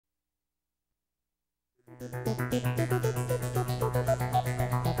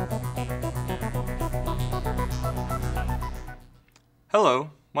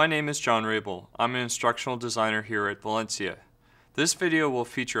Hello, my name is John Rabel. I'm an instructional designer here at Valencia. This video will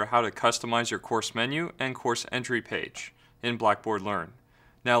feature how to customize your course menu and course entry page in Blackboard Learn.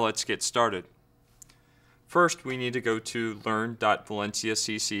 Now let's get started. First, we need to go to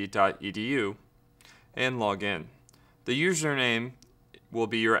learn.valenciacc.edu and log in. The username will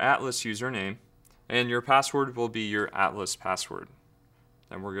be your Atlas username, and your password will be your Atlas password.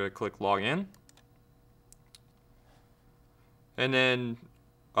 Then we're going to click Login. And then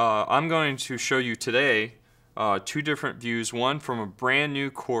I'm going to show you today two different views, one from a brand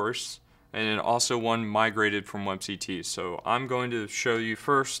new course and then also one migrated from WebCT. So I'm going to show you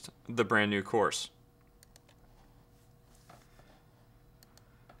first the brand new course.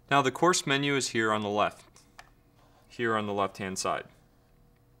 Now the course menu is here on the left, here on the left-hand side.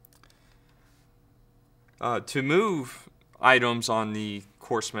 To move items on the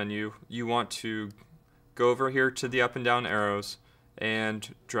course menu, you want to go over here to the up and down arrows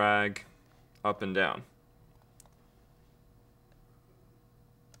and drag up and down.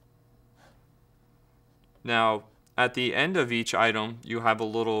 Now, at the end of each item, you have a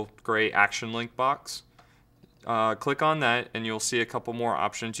little gray action link box. Click on that and you'll see a couple more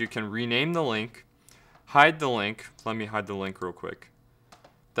options. You can rename the link, hide the link. Let me hide the link real quick.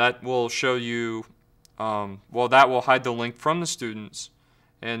 That will show you, that will hide the link from the students.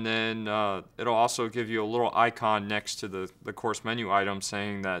 And then it'll also give you a little icon next to the course menu item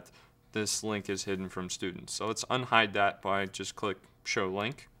saying that this link is hidden from students. So let's unhide that by just click Show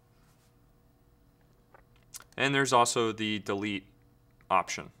Link. And there's also the delete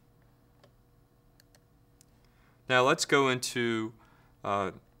option. Now let's go into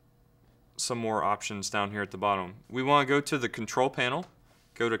some more options down here at the bottom. We want to go to the Control Panel,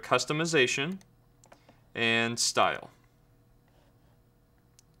 go to Customization, and Style.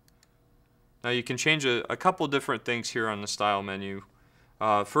 Now you can change a couple different things here on the style menu.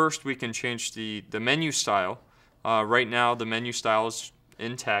 First, we can change the menu style. Right now the menu style is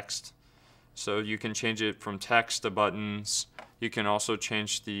in text, so you can change it from text to buttons. You can also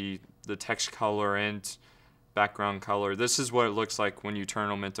change the text color and background color. This is what it looks like when you turn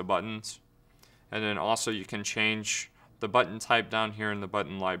them into buttons. And then also you can change the button type down here in the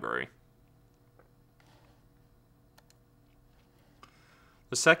button library.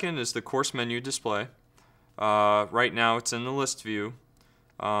 The second is the course menu display. Right now it's in the list view.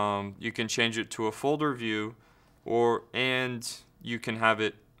 You can change it to a folder view, and you can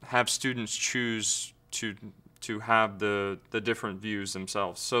have students choose to have the different views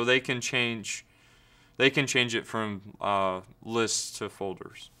themselves. So they can change it from lists to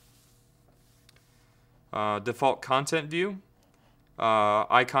folders. Default content view,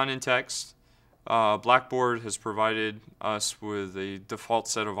 icon and text. Blackboard has provided us with a default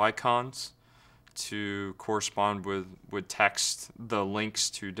set of icons to correspond with text, the links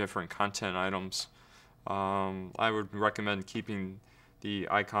to different content items. I would recommend keeping the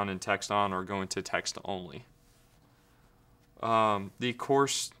icon and text on or going to text only. The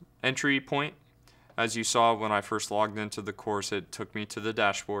course entry point, as you saw when I first logged into the course, it took me to the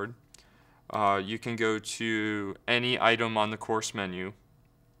dashboard. You can go to any item on the course menu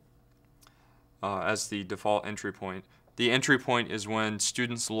as the default entry point. The entry point is when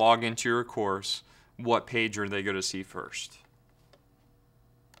students log into your course, what page are they going to see first?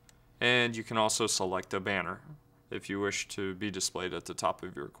 And you can also select a banner if you wish to be displayed at the top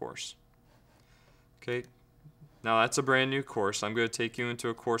of your course. Okay, now that's a brand new course. I'm going to take you into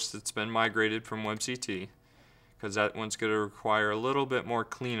a course that's been migrated from WebCT, because that one's going to require a little bit more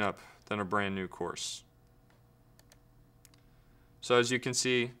cleanup than a brand new course. So as you can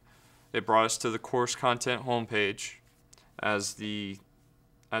see, it brought us to the course content homepage as the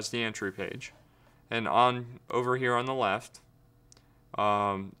entry page, and over here on the left,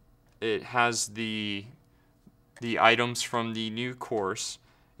 it has the items from the new course,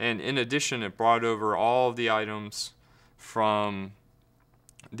 and in addition, it brought over all of the items from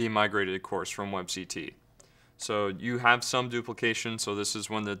the migrated course from WebCT. So you have some duplication, so this is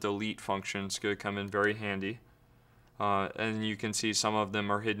when the delete function is going to come in very handy. And you can see some of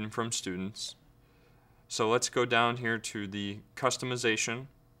them are hidden from students. So let's go down here to the customization,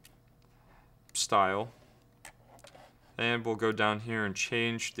 style, and we'll go down here and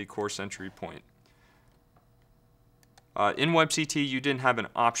change the course entry point. In WebCT, you didn't have an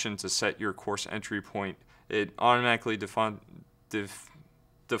option to set your course entry point. It automatically defaulted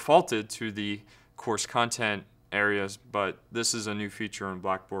to the course content areas, but this is a new feature in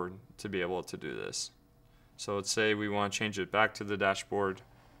Blackboard to be able to do this. So let's say we want to change it back to the dashboard,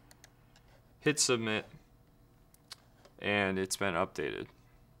 hit submit, and it's been updated.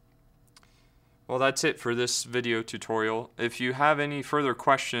 Well, that's it for this video tutorial. If you have any further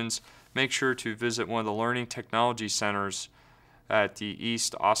questions, make sure to visit one of the Learning Technology Centers at the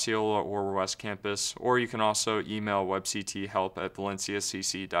East, Osceola, or West Campus, or you can also email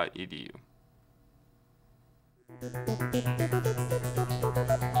webcthelp@valenciacc.edu.